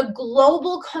the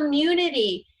global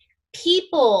community,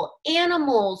 people,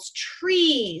 animals,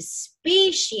 trees,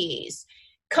 species,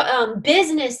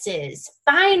 businesses,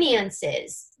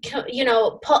 finances,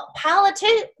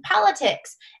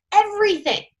 politics,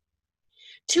 everything,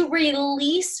 to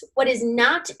release what is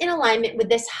not in alignment with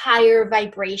this higher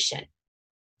vibration.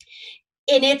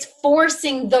 And it's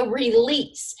forcing the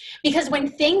release, because when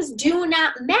things do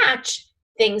not match,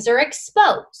 things are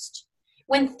exposed.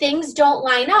 When things don't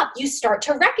line up, you start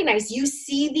to recognize, you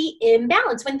see the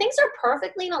imbalance. When things are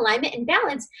perfectly in alignment and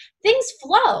balance, things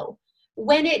flow.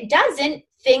 When it doesn't,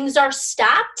 things are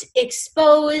stopped,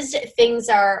 exposed, things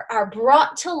are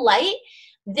brought to light.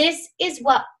 This is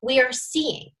what we are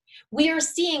seeing. We are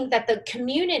seeing that the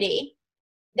community,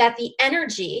 that the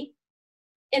energy,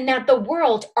 and that the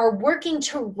world are working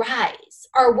to rise,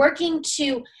 are working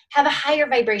to have a higher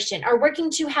vibration, are working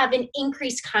to have an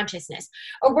increased consciousness,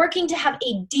 are working to have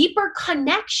a deeper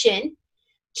connection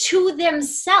to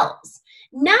themselves.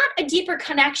 Not a deeper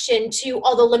connection to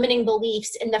all the limiting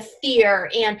beliefs and the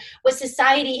fear and what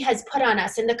society has put on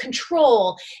us and the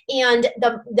control and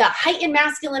the heightened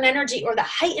masculine energy or the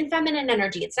heightened feminine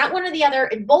energy. It's not one or the other,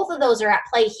 and both of those are at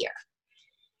play here.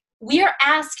 We are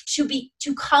asked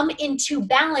to come into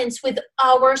balance with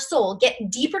our soul, get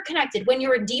deeper connected. When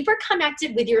you're deeper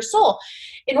connected with your soul,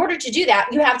 in order to do that,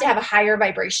 you have to have a higher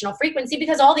vibrational frequency,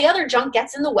 because all the other junk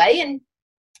gets in the way, and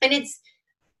it's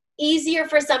easier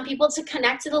for some people to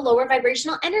connect to the lower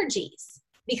vibrational energies,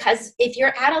 because if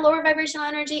you're at a lower vibrational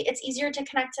energy, it's easier to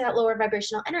connect to that lower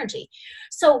vibrational energy.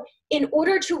 So in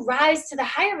order to rise to the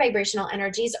higher vibrational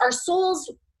energies, our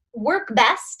souls work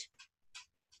best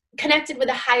connected with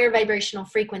a higher vibrational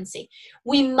frequency.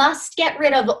 We must get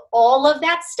rid of all of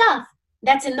that stuff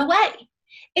that's in the way.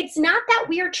 It's not that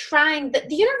we are trying, the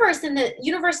universe and the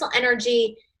universal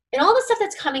energy and all the stuff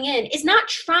that's coming in is not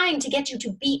trying to get you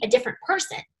to be a different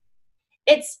person.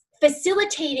 It's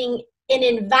facilitating an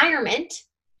environment.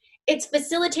 It's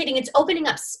opening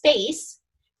up space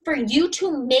for you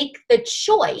to make the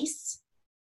choice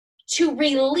to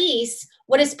release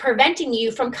what is preventing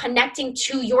you from connecting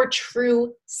to your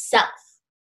true self.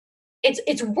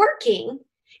 It's working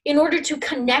in order to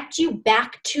connect you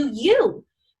back to you,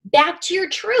 back to your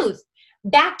truth,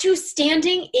 back to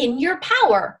standing in your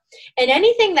power. And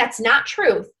anything that's not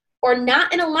truth or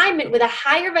not in alignment with a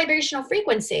higher vibrational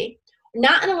frequency,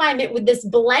 not in alignment with this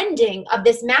blending of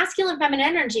this masculine feminine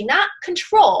energy, not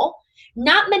control,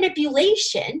 not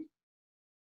manipulation,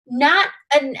 not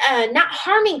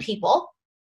harming people,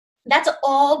 that's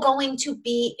all going to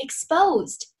be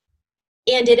exposed.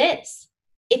 And it is.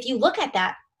 If you look at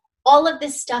that, all of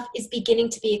this stuff is beginning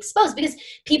to be exposed, because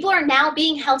people are now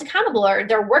being held accountable, or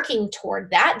they're working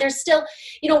toward that. There's still,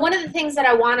 one of the things that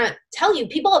I want to tell you,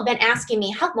 people have been asking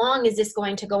me, how long is this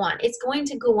going to go on? It's going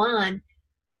to go on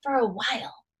for a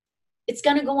while. It's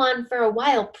going to go on for a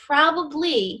while,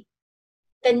 probably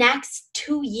the next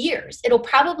 2 years. It'll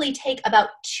probably take about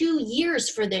 2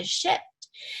 years for this shift.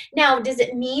 Now, does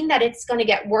it mean that it's going to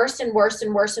get worse and worse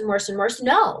and worse and worse and worse?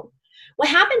 No. What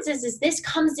happens is this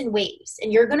comes in waves,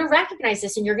 and you're going to recognize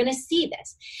this, and you're going to see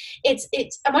this.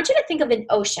 I want you to think of an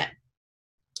ocean.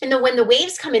 And then when the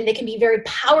waves come in, they can be very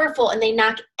powerful, and they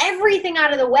knock everything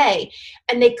out of the way,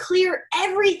 and they clear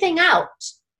everything out.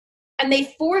 And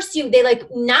they force you, they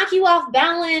knock you off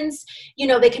balance.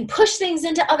 They can push things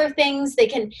into other things.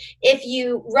 If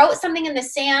you wrote something in the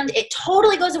sand, it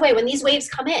totally goes away when these waves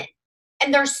come in.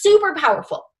 And they're super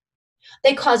powerful.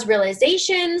 They cause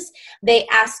realizations. They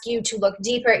ask you to look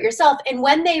deeper at yourself. And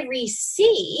when they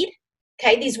recede,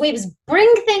 these waves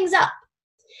bring things up.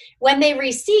 When they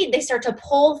recede, they start to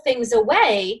pull things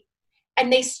away,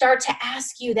 and they start to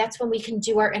ask you, that's when we can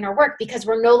do our inner work, because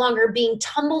we're no longer being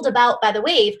tumbled about by the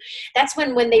wave. That's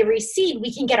when they recede,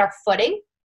 we can get our footing.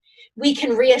 We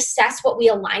can reassess what we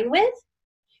align with.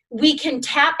 We can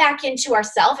tap back into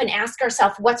ourselves and ask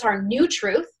ourselves, what's our new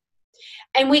truth?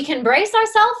 And we can brace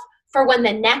ourselves for when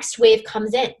the next wave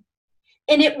comes in.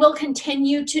 And it will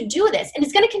continue to do this. And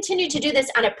it's going to continue to do this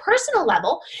on a personal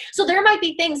level. So there might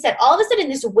be things that all of a sudden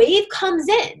this wave comes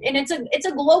in, and it's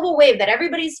a global wave that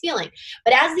everybody's feeling.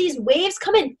 But as these waves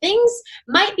come in, things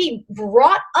might be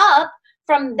brought up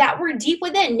from that were deep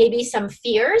within. Maybe some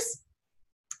fears,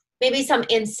 maybe some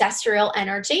ancestral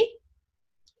energy,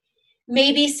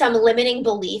 maybe some limiting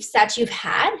beliefs that you've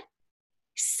had,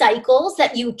 cycles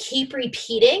that you keep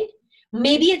repeating.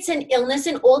 Maybe it's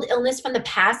an old illness from the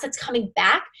past that's coming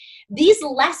back. These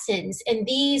lessons and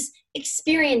these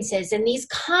experiences and these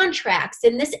contracts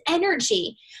and this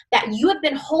energy that you have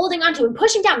been holding on to and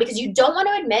pushing down because you don't want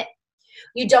to admit,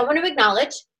 you don't want to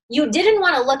acknowledge, you didn't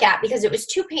want to look at because it was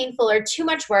too painful or too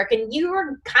much work, and you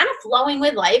were kind of flowing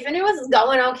with life and it was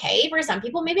going okay. For some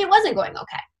people, maybe it wasn't going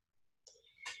okay.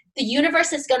 The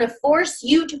universe is going to force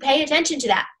you to pay attention to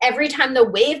that. Every time the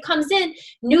wave comes in,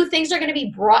 new things are going to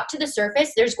be brought to the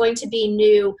surface. There's going to be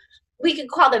new, we could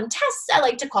call them tests. I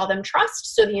like to call them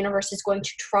trust. So the universe is going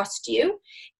to trust you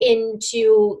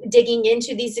into digging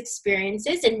into these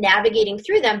experiences and navigating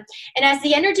through them. And as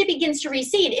the energy begins to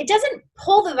recede, it doesn't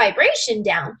pull the vibration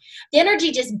down. The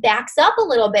energy just backs up a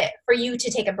little bit for you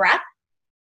to take a breath,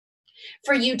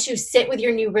 for you to sit with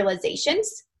your new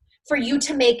realizations, for you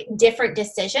to make different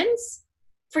decisions,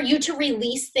 for you to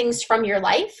release things from your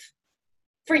life,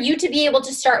 for you to be able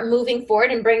to start moving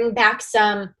forward and bring back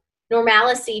some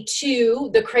normalcy to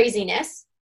the craziness,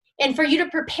 and for you to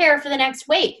prepare for the next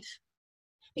wave.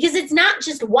 Because it's not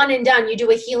just one and done. You do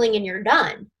a healing and you're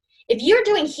done. If you're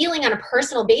doing healing on a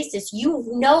personal basis, you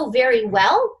know very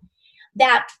well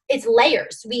that it's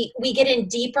layers. We get in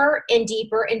deeper and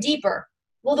deeper and deeper.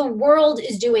 Well, the world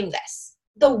is doing this.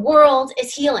 The world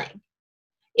is healing.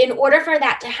 In order for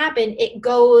that to happen, it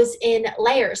goes in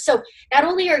layers. So not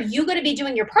only are you going to be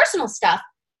doing your personal stuff,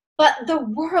 but the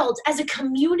world as a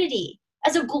community,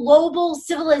 as a global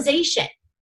civilization,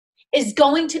 is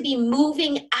going to be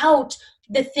moving out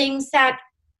the things that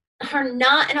are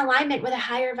not in alignment with a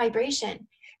higher vibration,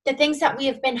 the things that we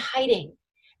have been hiding,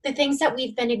 the things that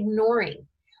we've been ignoring,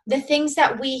 the things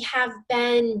that we have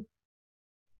been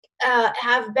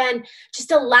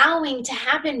just allowing to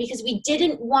happen because we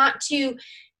didn't want to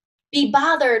be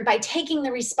bothered by taking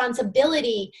the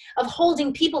responsibility of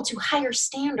holding people to higher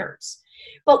standards.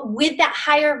 But with that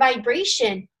higher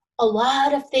vibration, a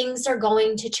lot of things are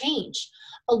going to change.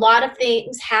 A lot of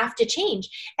things have to change.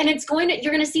 And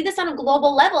you're going to see this on a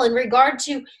global level in regard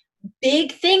to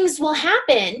big things will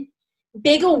happen.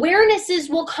 Big awarenesses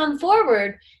will come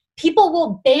forward. People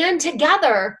will band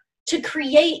together to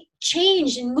create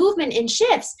change and movement and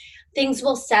shifts. Things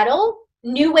will settle.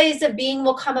 New ways of being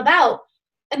will come about.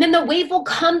 And then the wave will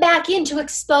come back in to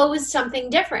expose something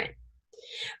different.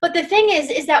 But the thing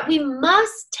is that we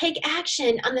must take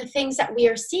action on the things that we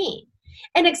are seeing,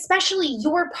 and especially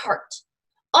your part.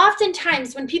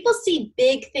 Oftentimes, when people see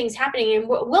big things happening, and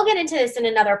we'll get into this in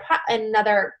another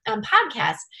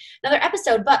podcast, another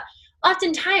episode, but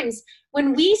oftentimes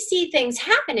when we see things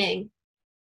happening,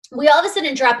 we all of a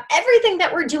sudden drop everything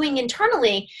that we're doing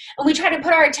internally, and we try to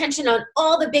put our attention on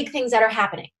all the big things that are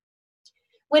happening.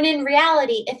 When in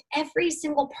reality, if every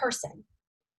single person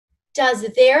does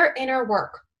their inner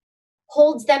work,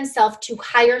 holds themselves to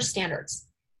higher standards,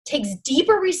 takes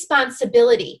deeper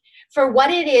responsibility for what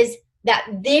it is that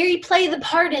they play the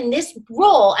part in this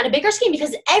role on a bigger scheme,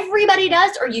 because everybody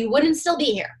does, or you wouldn't still be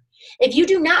here. If you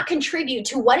do not contribute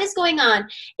to what is going on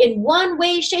in one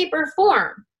way, shape, or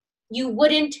form, you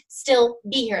wouldn't still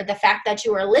be here. The fact that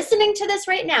you are listening to this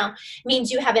right now means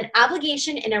you have an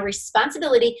obligation and a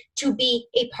responsibility to be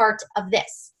a part of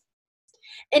this.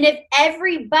 And if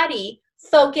everybody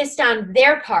focused on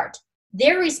their part,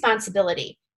 their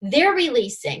responsibility, their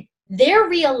releasing, their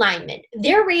realignment,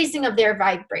 their raising of their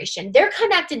vibration, they're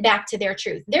connected back to their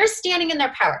truth, they're standing in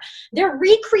their power, they're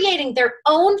recreating their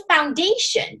own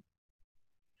foundation,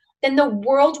 then the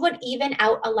world would even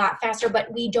out a lot faster.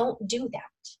 But we don't do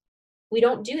that. We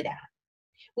don't do that.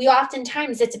 We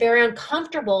oftentimes, it's very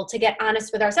uncomfortable to get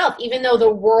honest with ourselves, even though the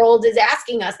world is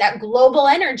asking us, that global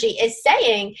energy is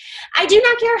saying, I do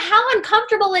not care how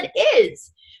uncomfortable it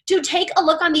is to take a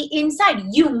look on the inside.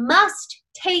 You must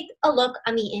take a look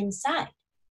on the inside.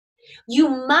 You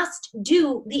must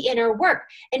do the inner work.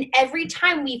 And every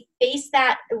time we face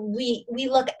that, we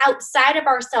look outside of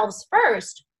ourselves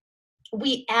first,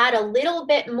 we add a little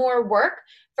bit more work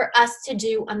for us to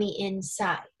do on the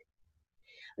inside.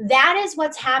 That is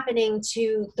what's happening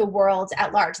to the world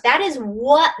at large. That is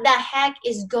what the heck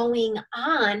is going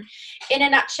on in a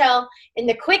nutshell, in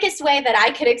the quickest way that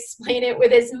I could explain it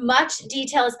with as much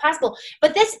detail as possible.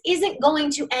 But this isn't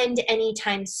going to end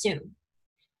anytime soon.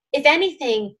 If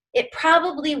anything, it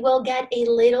probably will get a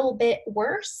little bit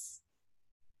worse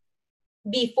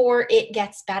before it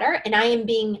gets better. And I am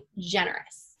being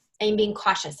generous. I am being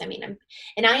cautious. I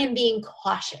am being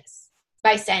cautious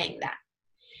by saying that.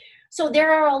 So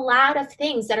there are a lot of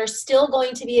things that are still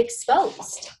going to be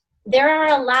exposed. There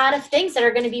are a lot of things that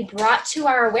are going to be brought to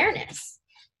our awareness.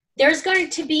 There's going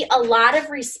to be a lot of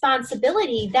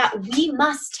responsibility that we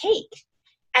must take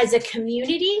as a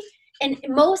community, and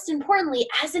most importantly,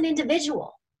 as an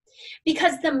individual.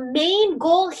 Because the main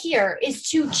goal here is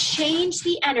to change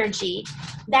the energy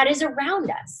that is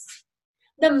around us.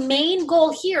 The main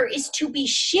goal here is to be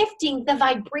shifting the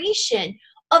vibration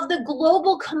of the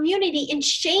global community in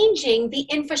changing the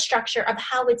infrastructure of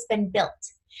how it's been built.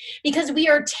 Because we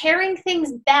are tearing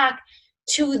things back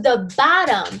to the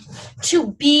bottom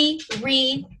to be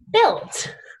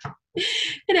rebuilt.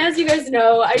 And as you guys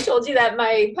know, I told you that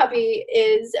my puppy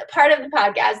is part of the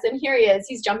podcast, and here he is.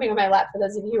 He's jumping on my lap for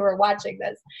those of you who are watching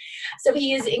this. So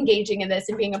he is engaging in this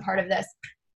and being a part of this.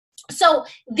 So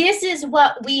this is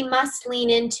what we must lean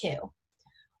into.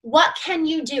 What can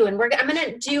you do? And I'm going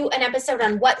to do an episode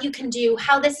on what you can do,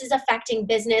 how this is affecting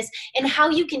business, and how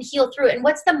you can heal through it, and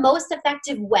what's the most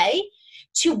effective way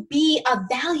to be of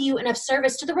value and of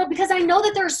service to the world. Because I know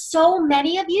that there are so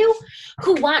many of you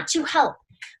who want to help.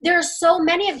 There are so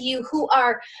many of you who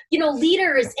are,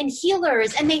 leaders and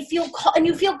healers, and they feel and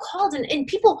you feel called, and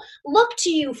people look to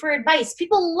you for advice.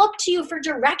 People look to you for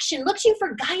direction, look to you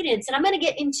for guidance. And I'm going to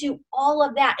get into all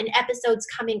of that in episodes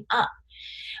coming up.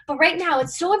 But right now,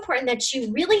 it's so important that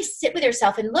you really sit with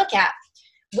yourself and look at,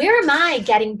 where am I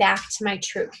getting back to my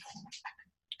truth?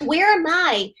 Where am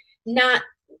I not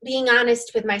being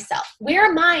honest with myself? Where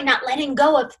am I not letting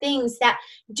go of things that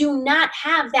do not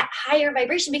have that higher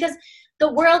vibration? Because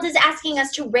the world is asking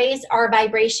us to raise our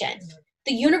vibration.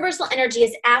 The universal energy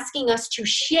is asking us to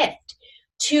shift,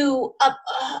 to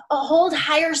hold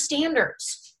higher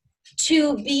standards,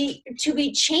 to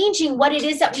be changing what it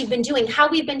is that we've been doing, how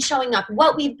we've been showing up,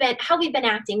 how we've been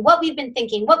acting, what we've been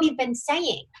thinking, what we've been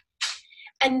saying.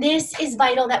 And this is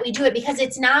vital that we do it, because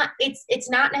it's not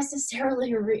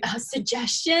necessarily a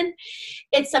suggestion.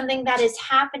 It's something that is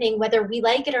happening whether we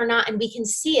like it or not, and we can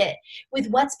see it with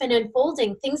what's been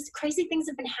unfolding. Crazy things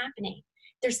have been happening.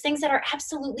 There's things that are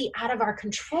absolutely out of our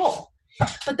control.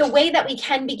 But the way that we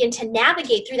can begin to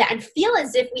navigate through that and feel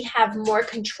as if we have more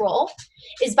control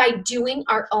is by doing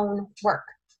our own work.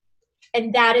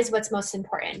 And that is what's most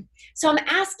important. So I'm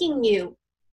asking you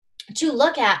to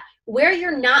look at where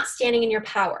you're not standing in your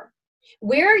power.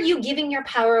 Where are you giving your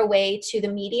power away to the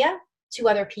media, to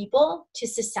other people, to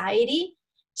society,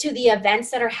 to the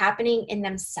events that are happening in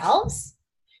themselves?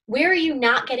 Where are you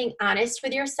not getting honest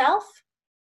with yourself?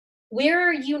 Where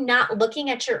are you not looking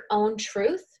at your own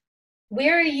truth?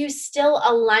 Where are you still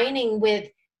aligning with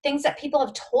things that people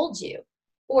have told you,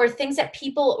 or things that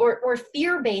people, or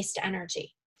fear-based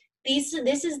energy? This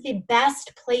is the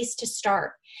best place to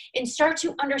start, and start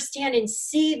to understand and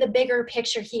see the bigger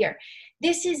picture here.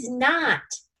 This is not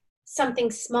something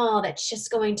small that's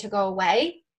just going to go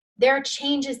away. There are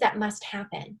changes that must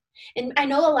happen. And I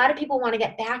know a lot of people want to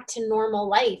get back to normal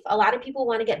life. A lot of people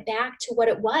want to get back to what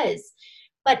it was.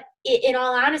 But in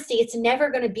all honesty, it's never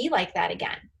going to be like that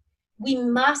again. We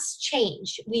must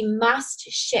change. We must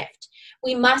shift.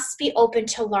 We must be open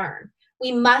to learn.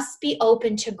 We must be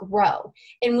open to grow,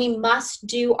 and we must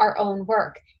do our own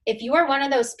work. If you are one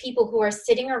of those people who are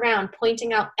sitting around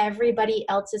pointing out everybody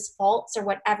else's faults or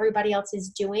what everybody else is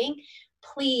doing,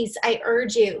 please, I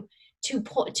urge you to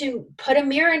put a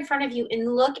mirror in front of you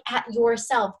and look at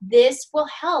yourself. This will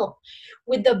help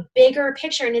with the bigger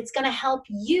picture, and it's going to help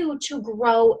you to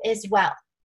grow as well.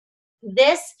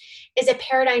 This is a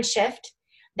paradigm shift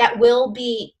that will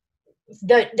be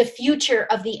the future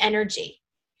of the energy.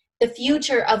 The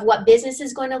future of what business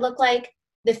is going to look like,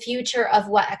 the future of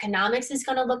what economics is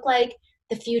going to look like,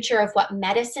 the future of what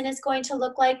medicine is going to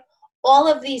look like.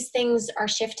 All of these things are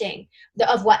shifting.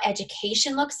 Of what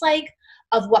education looks like,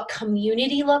 of what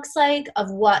community looks like, of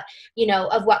what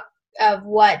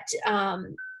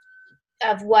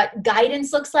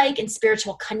guidance looks like, and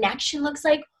spiritual connection looks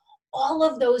like. All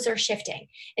of those are shifting.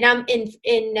 And I'm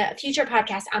in future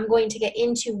podcasts, I'm going to get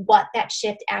into what that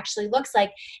shift actually looks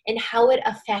like and how it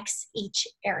affects each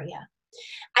area.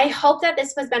 I hope that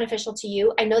this was beneficial to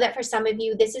you. I know that for some of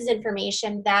you, this is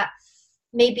information that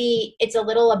maybe it's a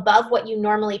little above what you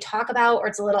normally talk about, or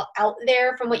it's a little out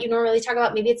there from what you normally talk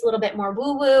about. Maybe it's a little bit more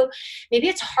woo-woo. Maybe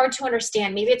it's hard to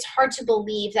understand. Maybe it's hard to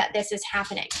believe that this is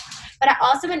happening. But I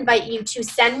also invite you to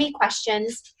send me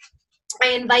questions.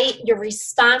 I invite your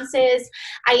responses.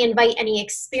 I invite any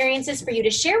experiences for you to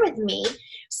share with me,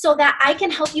 so that I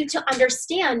can help you to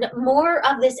understand more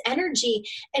of this energy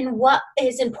and what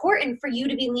is important for you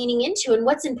to be leaning into, and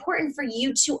what's important for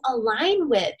you to align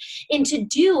with and to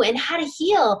do, and how to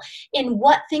heal, and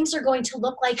what things are going to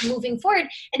look like moving forward,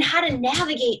 and how to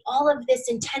navigate all of this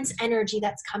intense energy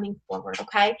that's coming forward,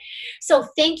 okay? So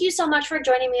thank you so much for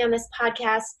joining me on this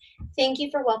podcast. Thank you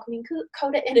for welcoming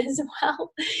Coda in as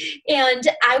well. And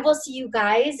I will see you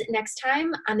guys next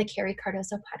time on the Carrie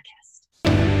Cardozo podcast.